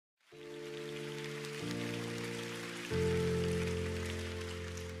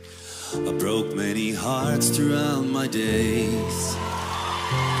I broke many hearts throughout my days.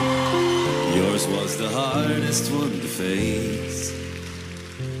 Yours was the hardest one to face.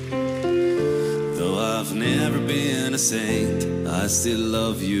 Though I've never been a saint, I still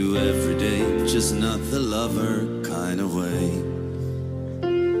love you every day, just not the lover kind of way.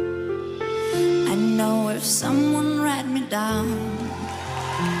 I know if someone write me down,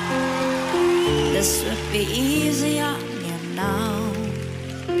 this would be easy on you now.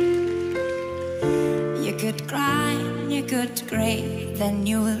 You could cry, you could grieve, then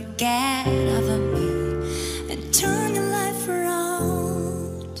you will get over me and turn your life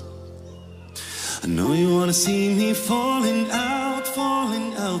around. I know you wanna see me falling out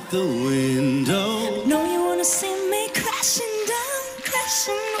the window. I know you wanna see me crashing down,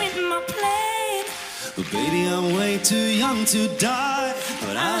 crashing with my plane. But baby, I'm way too young to die,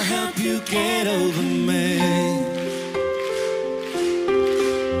 but I'll help you get over me.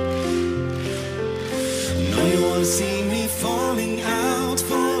 I know you wanna see me falling out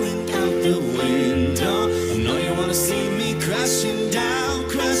the window. I know you wanna see me crashing down,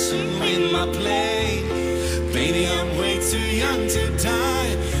 crashing with my plane. Baby, I'm way too young to die.